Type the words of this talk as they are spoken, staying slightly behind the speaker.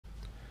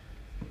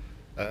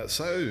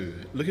So,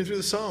 looking through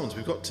the Psalms,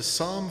 we've got to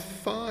Psalm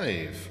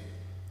 5.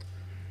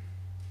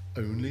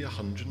 Only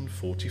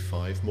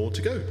 145 more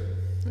to go.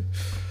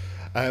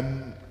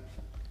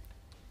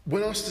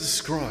 When asked to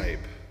describe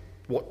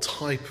what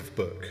type of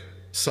book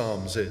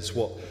Psalms is,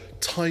 what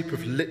type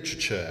of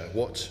literature,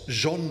 what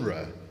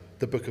genre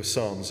the book of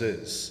Psalms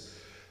is,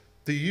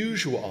 the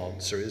usual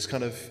answer is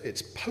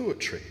it's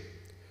poetry.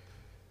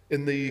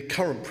 In the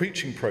current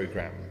preaching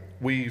programme,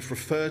 we've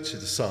referred to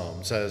the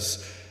Psalms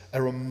as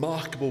a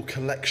remarkable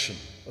collection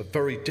of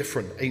very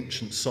different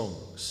ancient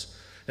songs.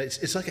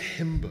 It's like a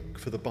hymn book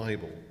for the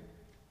Bible.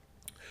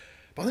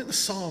 But I think the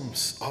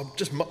Psalms are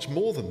just much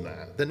more than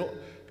that. They're not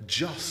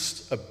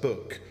just a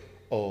book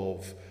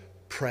of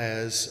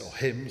prayers or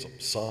hymns or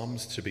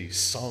psalms to be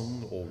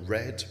sung or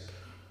read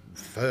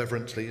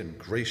fervently and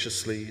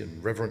graciously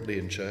and reverently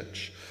in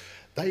church.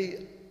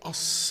 They are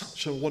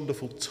such a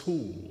wonderful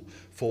tool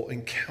for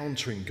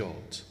encountering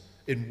God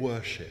in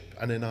worship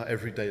and in our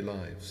everyday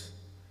lives.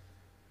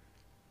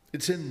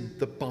 It's in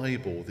the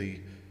Bible, the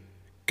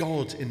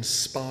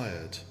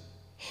God-inspired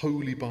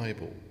Holy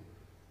Bible,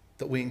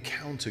 that we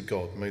encounter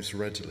God most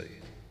readily.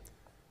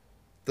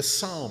 The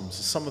Psalms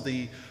are some of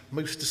the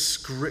most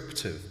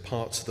descriptive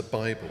parts of the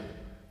Bible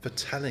for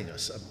telling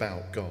us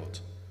about God.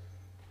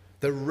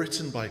 They're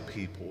written by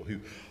people who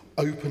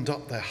opened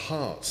up their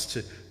hearts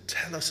to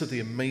tell us of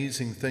the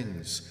amazing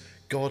things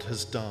God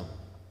has done.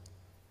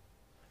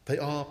 They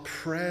are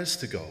prayers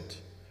to God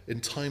in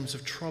times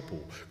of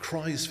trouble,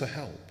 cries for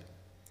help.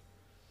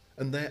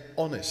 And they're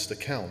honest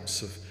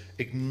accounts of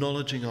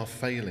acknowledging our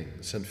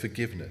failings and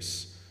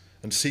forgiveness,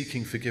 and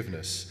seeking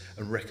forgiveness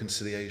and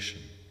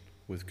reconciliation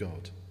with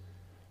God.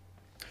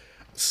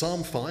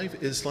 Psalm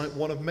 5 is like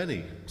one of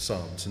many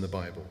psalms in the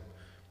Bible.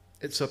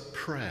 It's a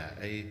prayer,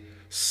 a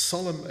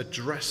solemn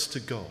address to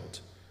God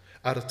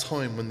at a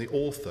time when the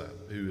author,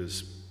 who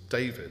is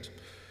David,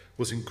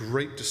 was in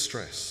great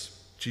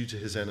distress due to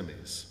his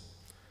enemies.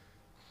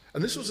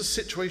 And this was a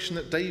situation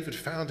that David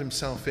found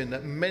himself in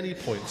at many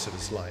points of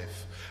his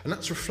life, and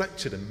that's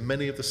reflected in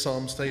many of the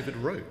psalms David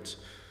wrote.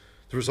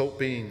 The result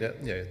being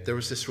that there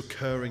was this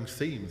recurring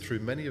theme through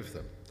many of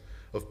them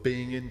of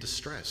being in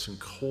distress and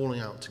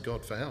calling out to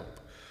God for help.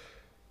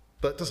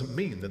 But it doesn't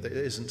mean that there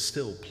isn't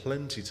still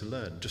plenty to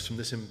learn just from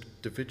this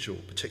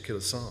individual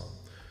particular psalm,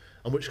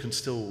 and which can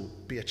still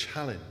be a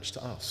challenge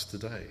to us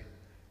today.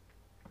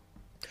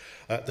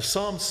 The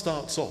psalm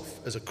starts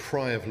off as a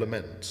cry of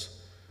lament,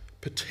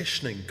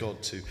 petitioning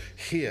God to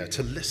hear,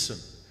 to listen,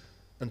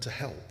 and to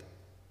help.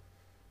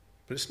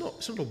 But it's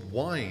not a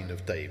whine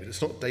of David.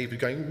 It's not David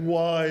going,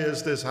 "Why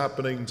is this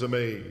happening to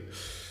me?"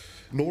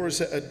 Nor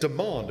is it a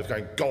demand of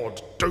going,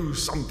 "God, do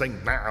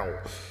something now."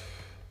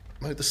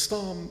 No, the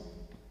psalm,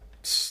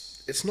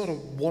 it's not a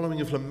wallowing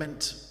of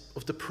lament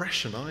of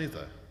depression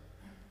either,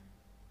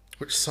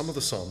 which some of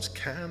the psalms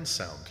can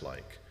sound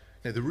like.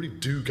 They really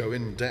do go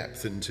in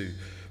depth into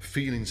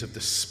feelings of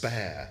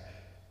despair,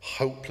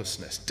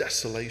 hopelessness,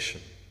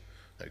 desolation.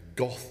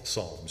 Goth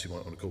psalms, you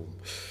might want to call them.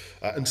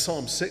 And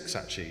Psalm 6,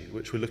 actually,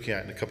 which we're looking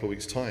at in a couple of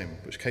weeks' time,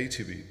 which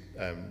Katie will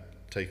be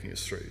taking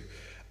us through,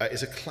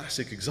 is a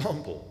classic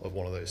example of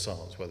one of those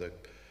psalms where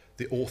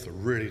the author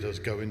really does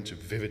go into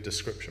vivid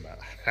description about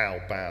how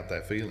bad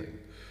they're feeling.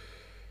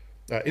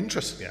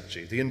 Interestingly,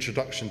 actually, the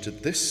introduction to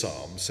this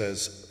psalm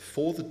says,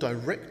 "For the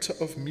director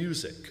of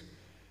music,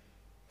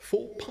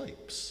 4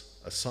 pipes,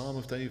 a psalm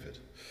of David."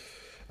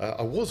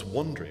 I was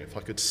wondering if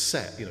I could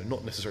set,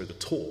 not necessarily the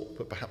talk,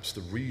 but perhaps the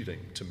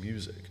reading to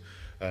music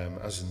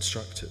as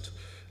instructed.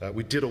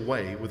 We did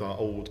away with our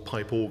old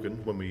pipe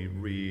organ when we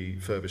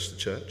refurbished the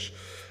church,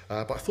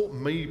 but I thought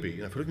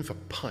maybe, if we're looking for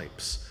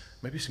pipes,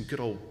 maybe some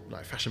good old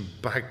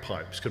fashioned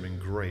bagpipes could have been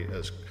great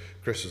as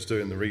Chris was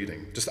doing the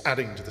reading, just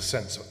adding to the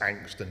sense of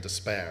angst and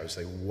despair as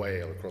they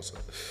wail across it.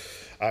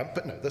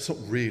 But no, that's not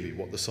really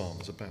what the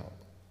psalm is about.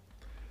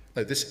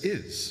 No, this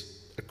is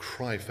a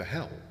cry for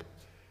help.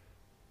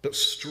 But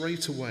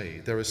straight away,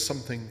 there is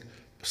something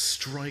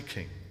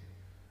striking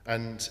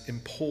and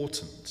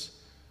important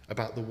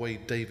about the way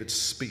David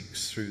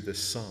speaks through this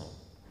psalm.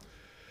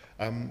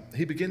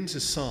 He begins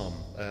his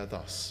psalm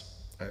thus.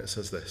 It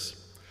says this: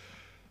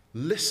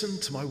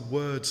 "Listen to my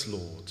words,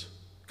 Lord.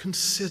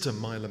 Consider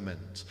my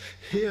lament.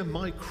 Hear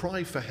my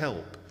cry for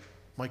help,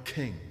 my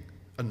King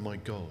and my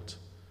God.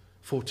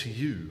 For to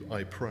you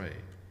I pray."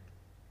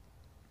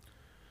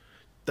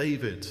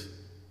 David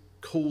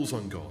calls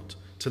on God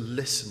to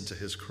listen to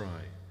his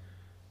cry,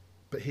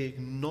 but he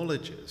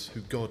acknowledges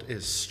who God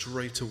is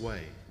straight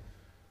away.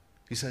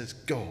 He says,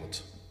 "God,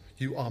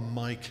 you are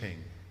my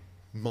King,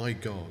 my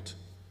God."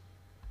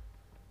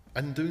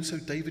 And in doing so,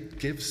 David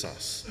gives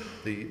us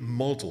the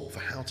model for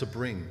how to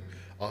bring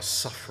our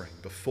suffering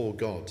before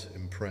God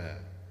in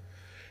prayer.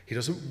 He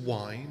doesn't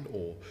whine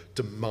or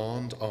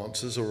demand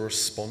answers or a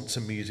response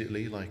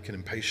immediately like an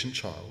impatient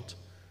child.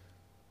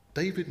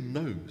 David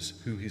knows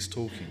who he's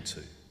talking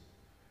to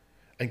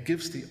and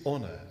gives the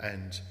honour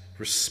and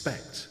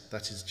respect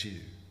that is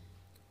due.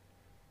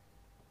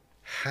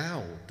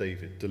 How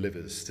David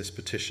delivers this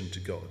petition to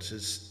God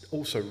is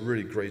also a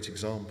really great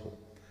example.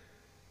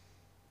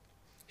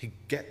 He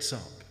gets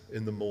up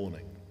in the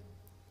morning,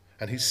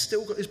 and he's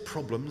still got his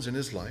problems in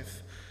his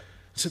life.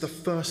 So the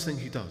first thing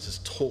he does is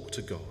talk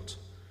to God,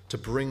 to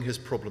bring his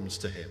problems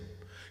to him.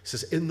 He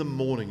says, in the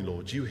morning,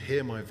 Lord, you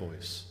hear my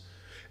voice.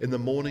 In the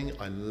morning,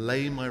 I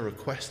lay my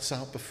requests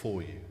out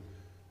before you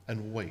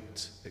and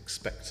wait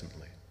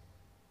expectantly.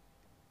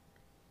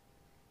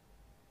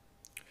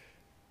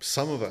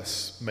 Some of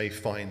us may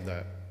find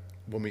that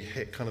when we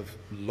hit kind of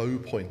low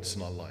points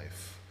in our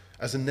life,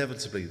 as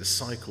inevitably the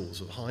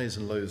cycles of highs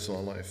and lows in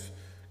our life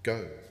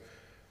go,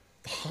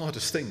 the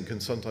hardest thing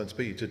can sometimes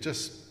be to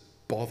just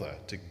bother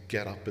to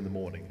get up in the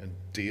morning and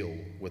deal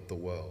with the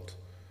world.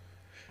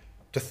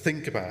 To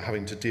think about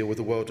having to deal with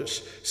the world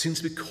which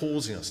seems to be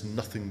causing us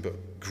nothing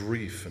but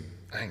grief and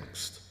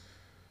angst.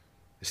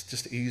 It's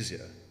just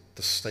easier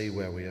to stay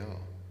where we are,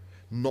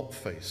 not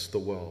face the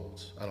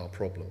world and our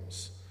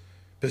problems.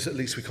 Because at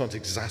least we can't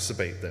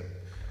exacerbate them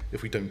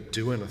if we don't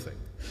do anything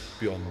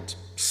beyond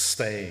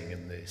staying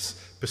in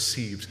this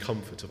perceived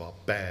comfort of our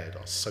bed,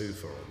 our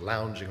sofa, or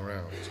lounging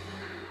around.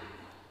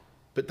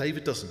 But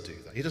David doesn't do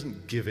that. He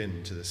doesn't give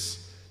in to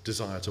this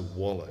desire to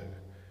wallow.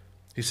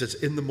 He says,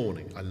 in the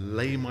morning, I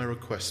lay my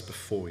requests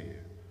before you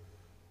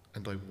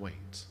and I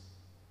wait.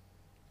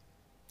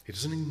 He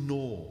doesn't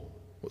ignore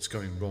what's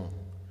going wrong,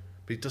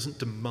 but he doesn't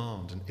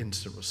demand an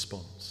instant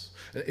response,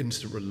 an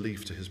instant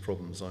relief to his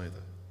problems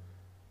either.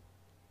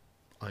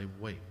 I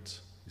wait,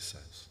 he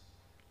says.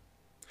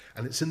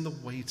 And it's in the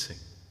waiting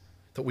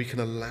that we can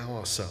allow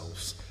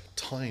ourselves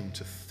time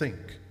to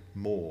think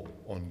more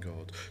on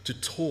God, to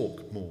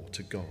talk more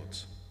to God,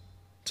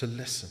 to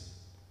listen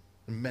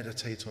and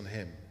meditate on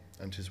him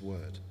and his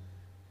word.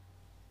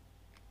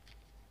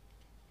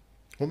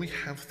 When we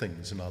have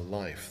things in our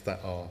life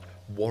that are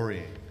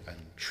worrying and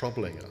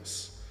troubling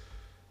us,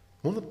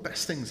 one of the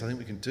best things I think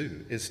we can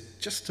do is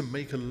just to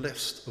make a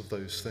list of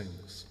those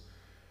things.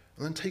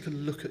 And then take a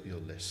look at your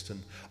list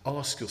and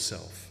ask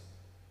yourself,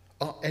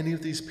 are any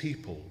of these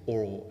people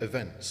or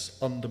events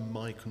under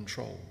my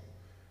control?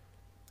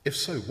 If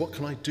so, what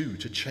can I do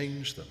to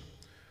change them?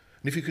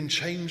 And if you can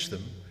change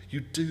them, you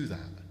do that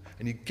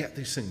and you get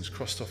these things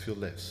crossed off your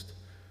list.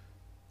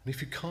 And if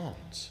you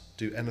can't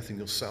do anything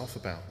yourself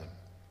about them,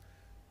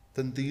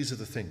 then these are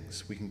the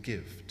things we can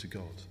give to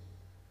God.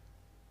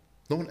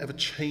 No one ever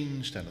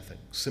changed anything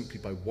simply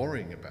by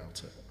worrying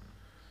about it.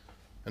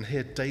 And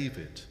here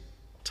David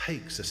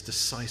takes this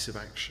decisive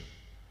action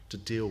to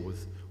deal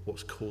with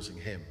what's causing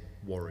him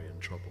worry and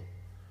trouble.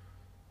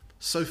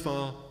 So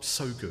far,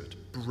 so good,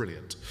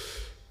 brilliant.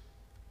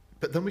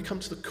 But then we come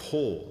to the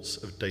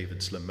cause of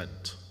David's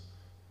lament,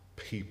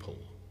 people.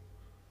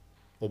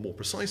 Or more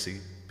precisely,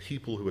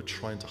 people who are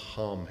trying to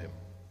harm him,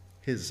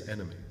 his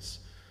enemies.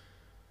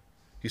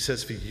 He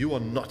says, for you are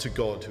not a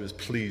God who is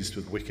pleased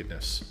with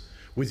wickedness.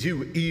 With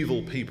you,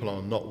 evil people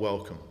are not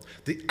welcome.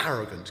 The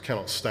arrogant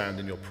cannot stand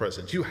in your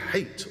presence. You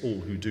hate all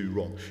who do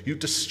wrong. You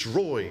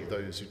destroy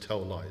those who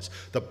tell lies.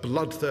 The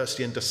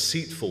bloodthirsty and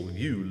deceitful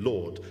you,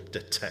 Lord,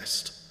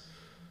 detest.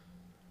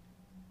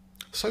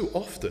 So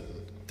often,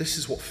 this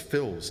is what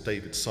fills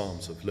David's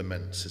psalms of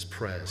laments, his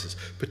prayers, his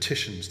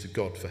petitions to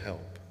God for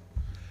help.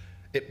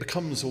 It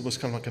becomes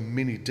almost kind of like a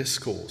mini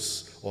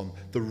discourse on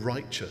the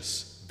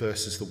righteous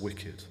versus the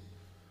wicked,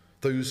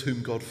 those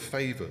whom God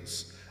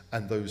favours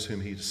and those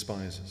whom he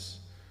despises.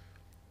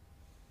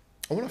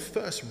 And when I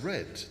first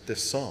read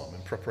this psalm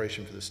in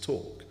preparation for this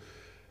talk,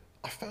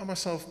 I found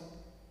myself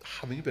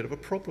having a bit of a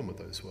problem with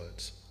those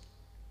words.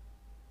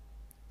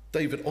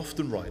 David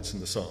often writes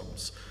in the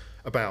Psalms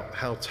about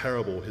how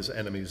terrible his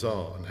enemies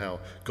are and how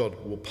God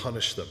will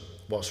punish them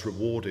whilst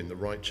rewarding the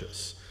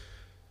righteous.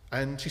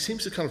 And he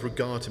seems to kind of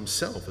regard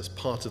himself as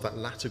part of that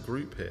latter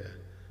group here.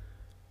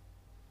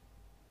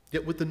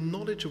 Yet with the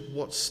knowledge of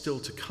what's still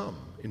to come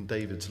in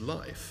David's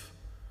life,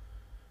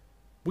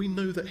 we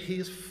know that he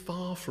is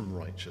far from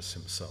righteous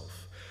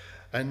himself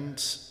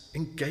and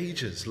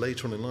engages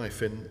later on in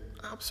life in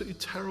absolutely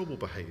terrible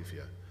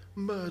behaviour,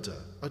 murder,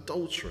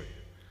 adultery.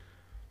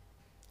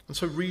 And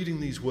so reading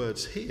these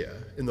words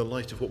here, in the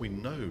light of what we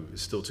know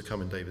is still to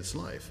come in David's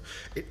life,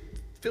 it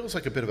feels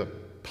like a bit of a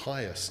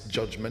pious,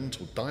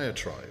 judgmental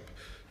diatribe,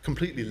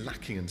 completely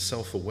lacking in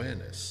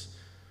self-awareness.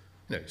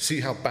 You know, see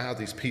how bad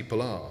these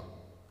people are,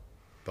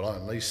 but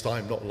at least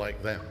I'm not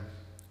like them.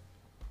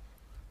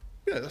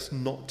 You know, that's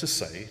not to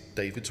say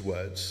David's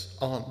words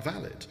aren't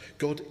valid.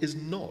 God is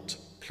not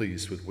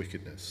pleased with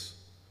wickedness.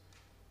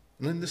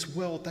 And in this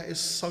world, there is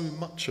so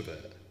much of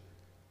it.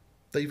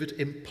 David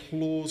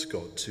implores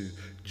God to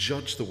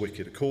judge the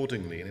wicked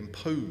accordingly and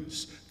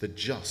impose the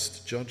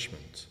just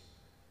judgment.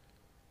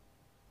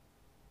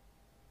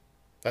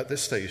 At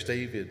this stage,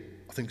 David,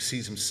 I think,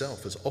 sees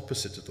himself as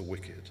opposite of the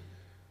wicked.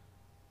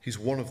 He's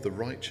one of the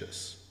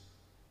righteous.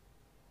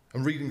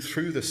 And reading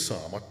through this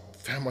psalm, I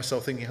found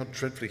myself thinking how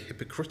dreadfully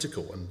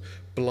hypocritical and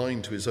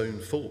blind to his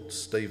own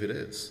faults David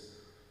is.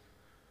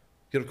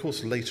 Yet, of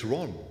course, later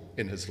on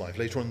in his life,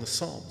 later on in the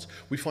Psalms,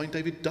 we find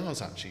David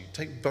does actually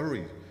take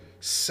very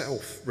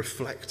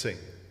self-reflecting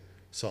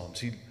psalms.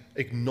 He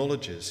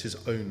acknowledges his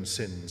own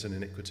sins and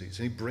iniquities,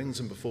 and he brings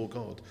them before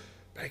God,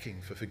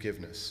 begging for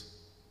forgiveness.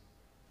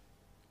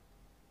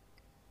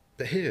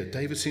 But here,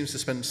 David seems to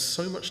spend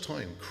so much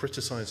time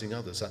criticizing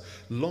others, that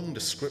long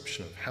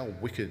description of how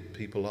wicked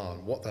people are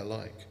and what they're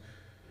like.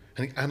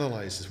 And he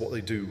analyzes what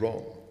they do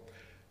wrong.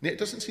 And yet it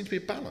doesn't seem to be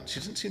a balance. He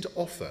doesn't seem to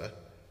offer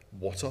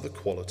what are the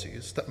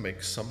qualities that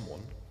make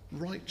someone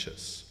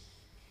righteous.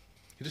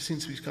 He just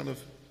seems to be kind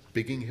of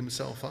bigging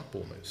himself up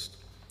almost.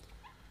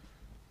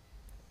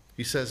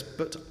 He says,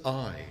 "But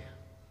I,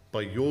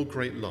 by your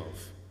great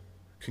love,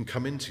 can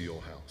come into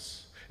your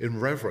house. In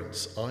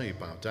reverence, I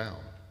bow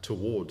down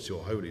towards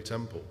your holy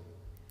temple."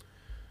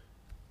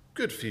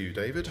 Good for you,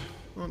 David.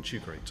 Aren't you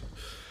great?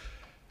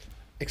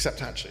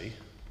 Except actually,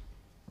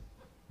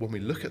 when we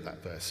look at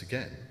that verse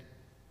again,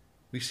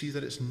 we see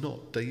that it's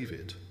not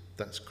David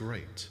that's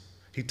great.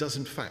 He does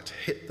in fact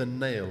hit the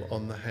nail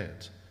on the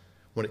head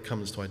when it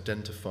comes to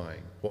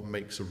identifying what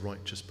makes a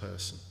righteous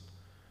person.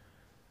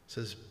 It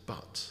says,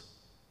 "But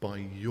by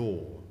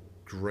your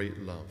great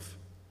love."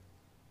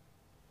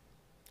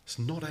 It's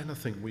not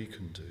anything we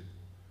can do.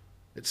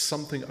 It's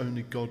something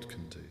only God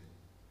can do.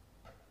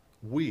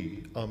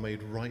 We are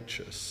made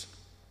righteous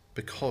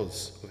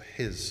because of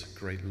his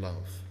great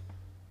love,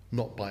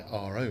 not by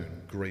our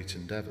own great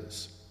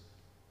endeavours.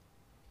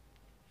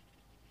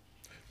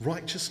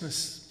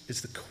 Righteousness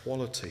is the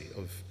quality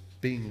of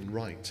being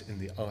right in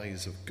the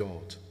eyes of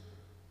God.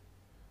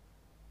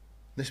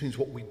 This means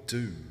what we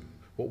do,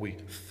 what we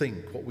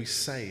think, what we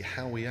say,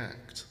 how we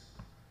act.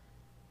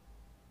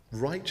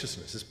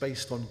 Righteousness is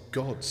based on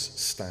God's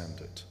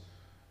standard,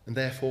 and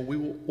therefore we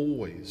will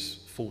always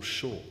fall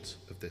short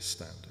of this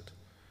standard.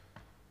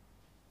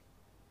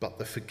 But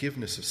the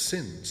forgiveness of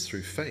sins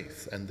through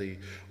faith and the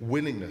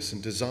willingness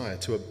and desire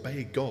to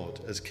obey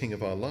God as King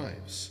of our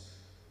lives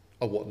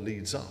are what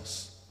leads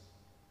us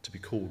to be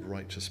called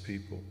righteous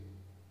people.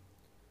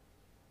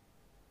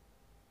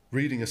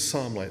 Reading a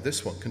psalm like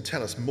this one can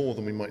tell us more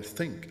than we might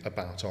think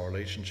about our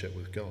relationship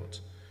with God.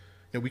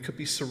 We could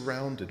be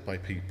surrounded by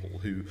people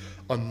who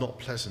are not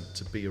pleasant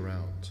to be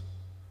around.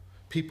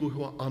 People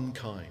who are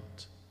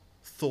unkind,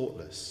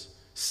 thoughtless,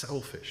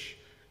 selfish,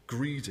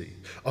 greedy,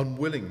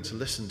 unwilling to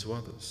listen to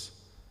others.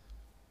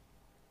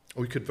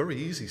 Or we could very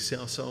easily see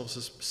ourselves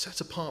as set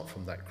apart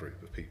from that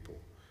group of people,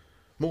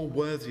 more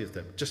worthy of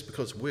them just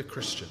because we're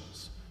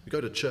Christians. We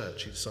go to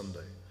church each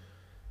Sunday.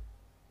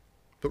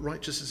 But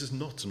righteousness is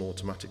not an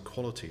automatic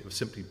quality of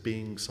simply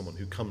being someone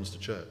who comes to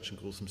church and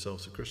calls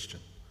themselves a Christian.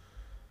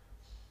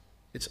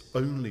 It's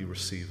only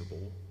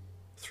receivable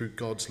through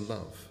God's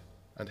love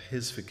and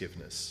his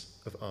forgiveness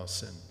of our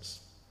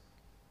sins.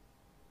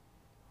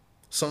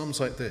 Psalms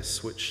like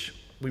this, which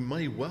we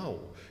may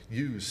well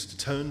use to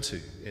turn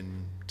to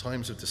in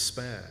times of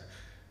despair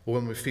or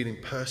when we're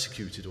feeling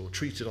persecuted or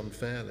treated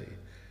unfairly,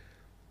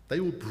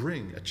 they will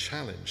bring a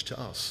challenge to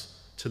us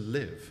to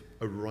live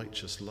a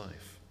righteous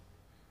life.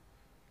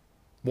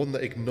 One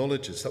that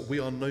acknowledges that we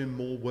are no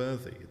more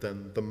worthy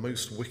than the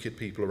most wicked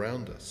people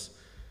around us,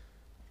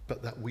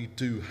 but that we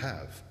do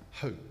have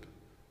hope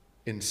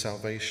in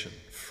salvation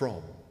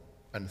from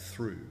and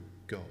through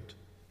God.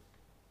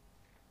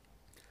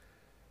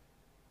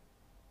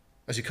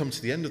 As you come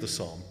to the end of the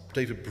psalm,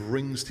 David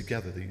brings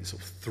together these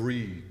sort of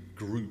three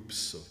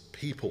groups of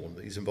people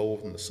that he's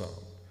involved in the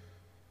psalm: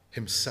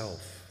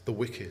 himself, the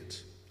wicked,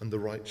 and the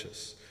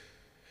righteous.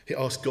 He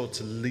asks God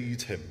to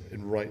lead him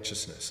in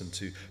righteousness and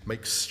to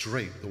make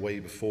straight the way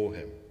before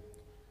him.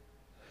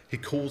 He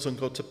calls on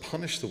God to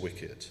punish the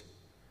wicked,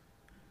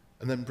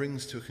 and then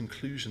brings to a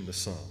conclusion the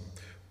psalm,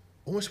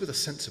 almost with a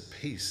sense of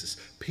peace, this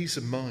peace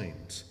of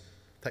mind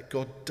that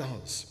God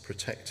does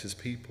protect his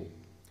people.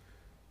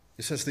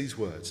 It says these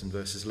words in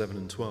verses 11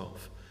 and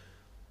 12,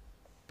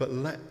 "But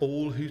let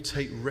all who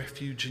take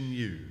refuge in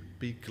you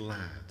be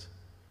glad.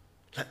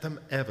 Let them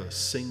ever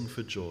sing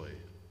for joy.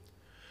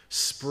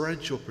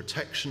 Spread your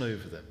protection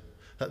over them,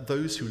 that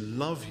those who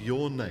love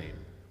your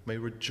name may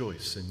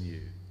rejoice in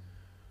you.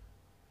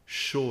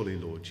 Surely,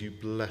 Lord, you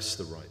bless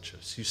the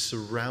righteous. You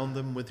surround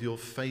them with your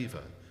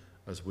favor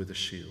as with a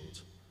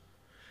shield."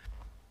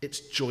 It's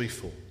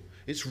joyful,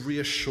 it's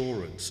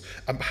reassurance,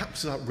 and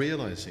perhaps without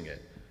realizing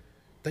it,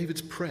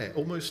 David's prayer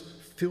almost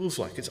feels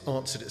like it's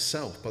answered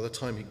itself by the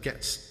time he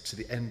gets to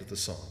the end of the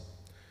psalm.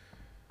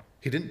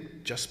 He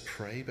didn't just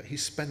pray, but he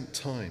spent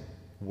time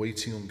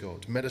waiting on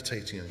God,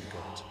 meditating on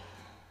God.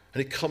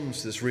 And he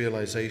comes to this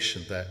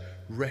realization that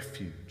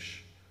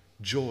refuge,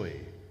 joy,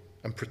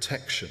 and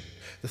protection,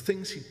 the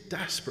things he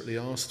desperately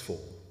asked for,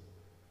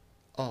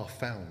 are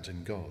found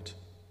in God.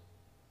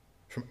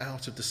 From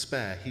out of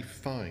despair, he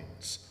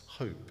finds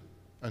hope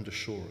and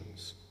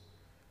assurance.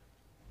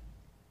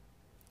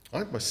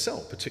 I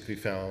myself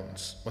particularly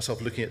found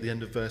myself looking at the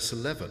end of verse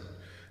 11.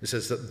 It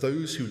says that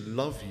those who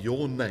love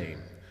your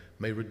name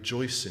may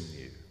rejoice in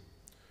you.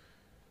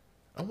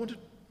 I wondered,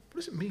 what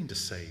does it mean to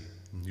say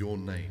your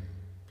name?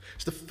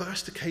 It's the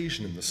first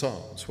occasion in the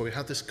Psalms where we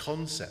have this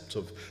concept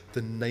of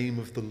the name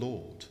of the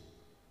Lord.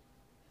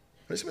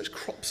 And it's which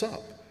crops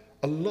up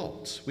a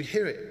lot. We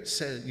hear it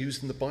said,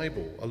 used in the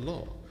Bible a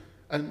lot,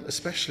 and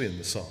especially in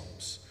the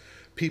Psalms.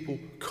 People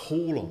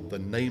call on the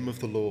name of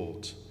the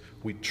Lord.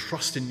 We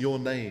trust in your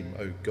name,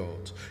 O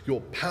God, your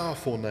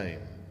powerful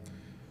name.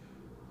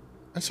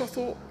 And so I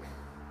thought,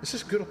 this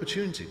is a good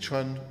opportunity to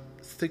try and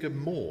figure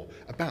more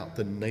about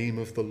the name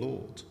of the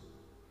Lord.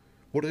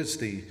 What is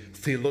the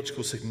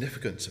theological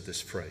significance of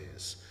this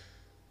phrase?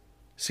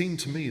 It seemed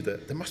to me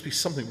that there must be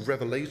something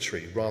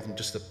revelatory rather than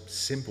just a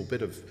simple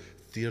bit of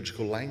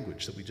theological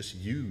language that we just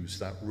use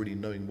without really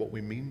knowing what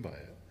we mean by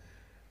it.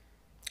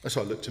 And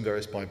so I looked in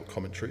various Bible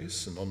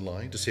commentaries and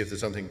online to see if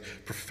there's something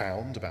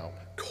profound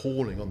about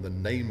calling on the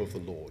name of the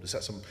Lord. Is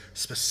that some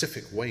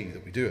specific way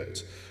that we do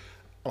it?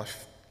 And I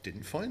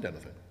didn't find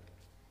anything.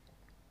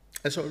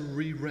 And so I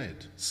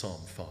reread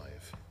Psalm 5,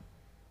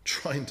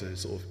 trying to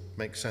sort of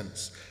make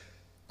sense.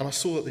 And I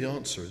saw that the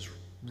answer is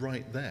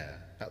right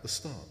there at the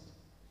start.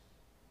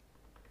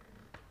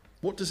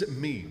 What does it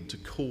mean to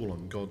call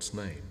on God's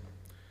name?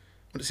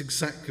 Well, it's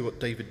exactly what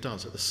David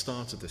does at the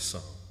start of this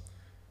psalm.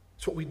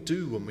 It's what we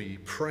do when we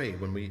pray,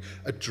 when we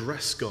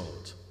address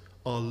God,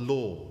 our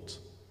Lord,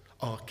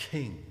 our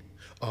King,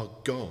 our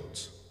God.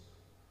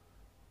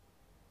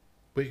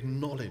 We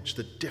acknowledge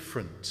the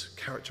different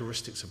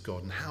characteristics of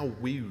God and how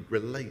we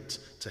relate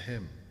to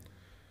him.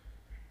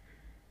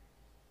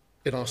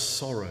 In our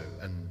sorrow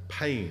and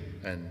pain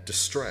and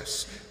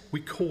distress, we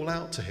call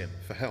out to him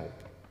for help.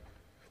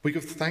 We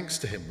give thanks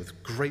to him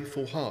with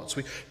grateful hearts.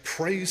 We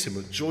praise him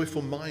with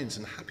joyful minds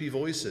and happy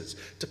voices,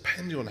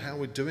 depending on how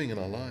we're doing in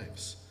our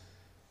lives.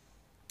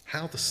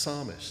 How the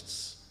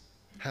psalmists,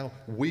 how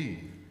we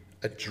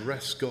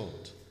address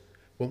God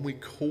when we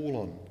call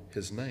on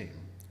his name,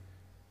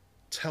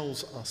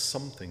 tells us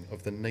something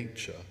of the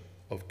nature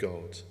of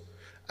God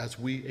as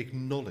we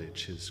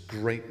acknowledge his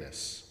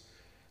greatness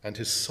and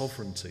his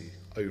sovereignty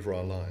over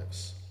our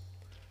lives.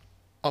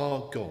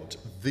 Our God,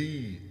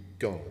 the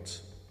God.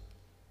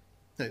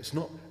 No, it's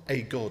not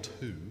a God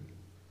who.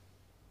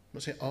 I'm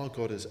not saying our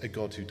God is a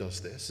God who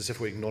does this, as if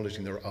we're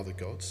acknowledging there are other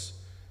gods.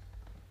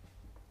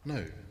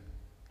 No,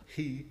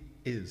 he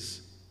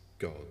is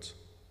God.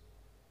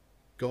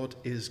 God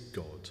is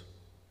God,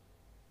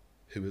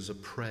 who is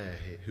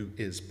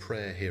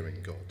prayer hearing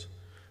God,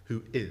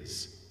 who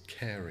is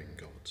caring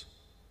God,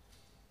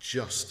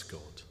 just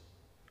God,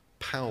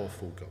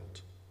 powerful God,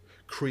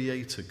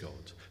 creator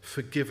God,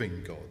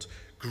 forgiving God,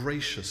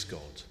 gracious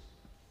God,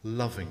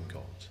 loving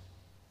God.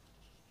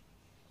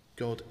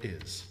 God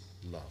is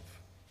love.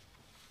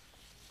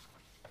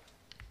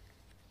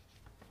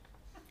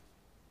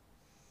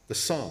 The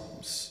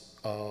Psalms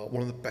are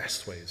one of the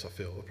best ways, I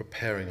feel, of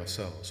preparing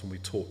ourselves when we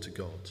talk to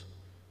God.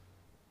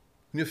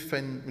 When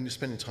you're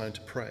spending time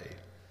to pray,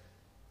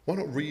 why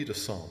not read a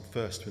psalm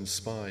first to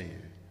inspire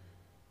you?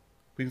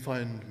 We can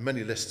find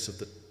many lists of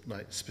the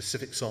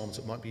specific psalms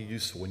that might be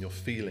useful when you're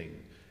feeling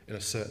in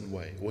a certain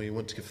way, or when you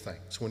want to give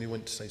thanks, or when you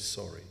want to say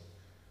sorry.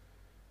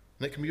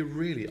 And it can be a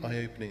really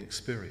eye-opening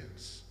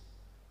experience.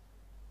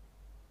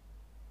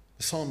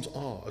 The Psalms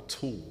are a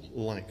tool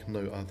like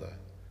no other.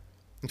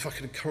 If I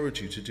could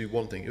encourage you to do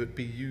one thing, it would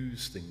be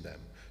using them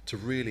to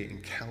really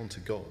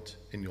encounter God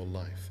in your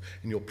life,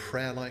 in your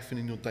prayer life and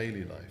in your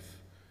daily life.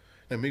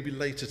 Now, maybe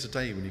later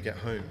today when you get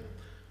home,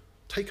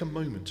 take a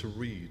moment to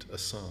read a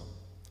psalm.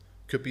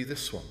 It could be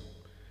this one.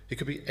 It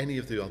could be any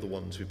of the other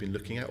ones we've been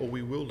looking at or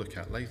we will look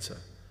at later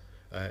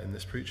in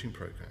this preaching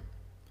program.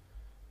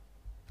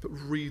 But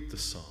read the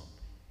psalm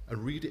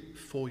and read it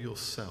for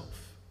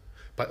yourself.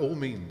 By all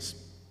means,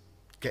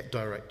 get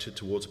directed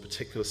towards a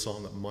particular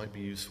psalm that might be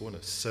useful in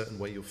a certain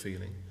way you're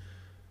feeling.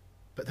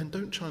 But then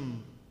don't try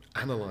and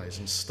analyze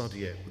and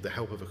study it with the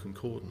help of a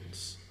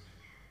concordance.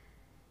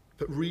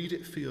 But read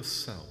it for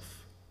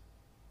yourself,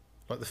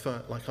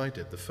 like I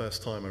did the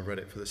first time I read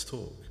it for this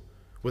talk,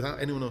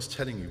 without anyone else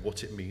telling you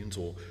what it means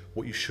or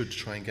what you should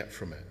try and get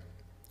from it.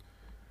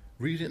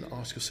 Read it and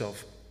ask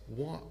yourself,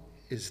 what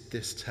is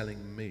this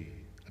telling me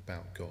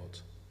about God?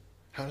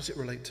 How does it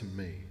relate to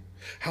me?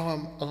 How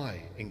am I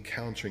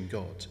encountering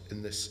God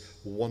in this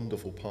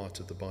wonderful part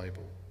of the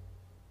Bible?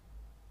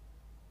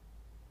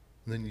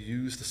 And then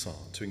use the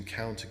psalm to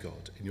encounter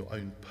God in your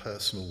own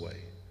personal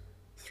way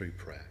through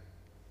prayer.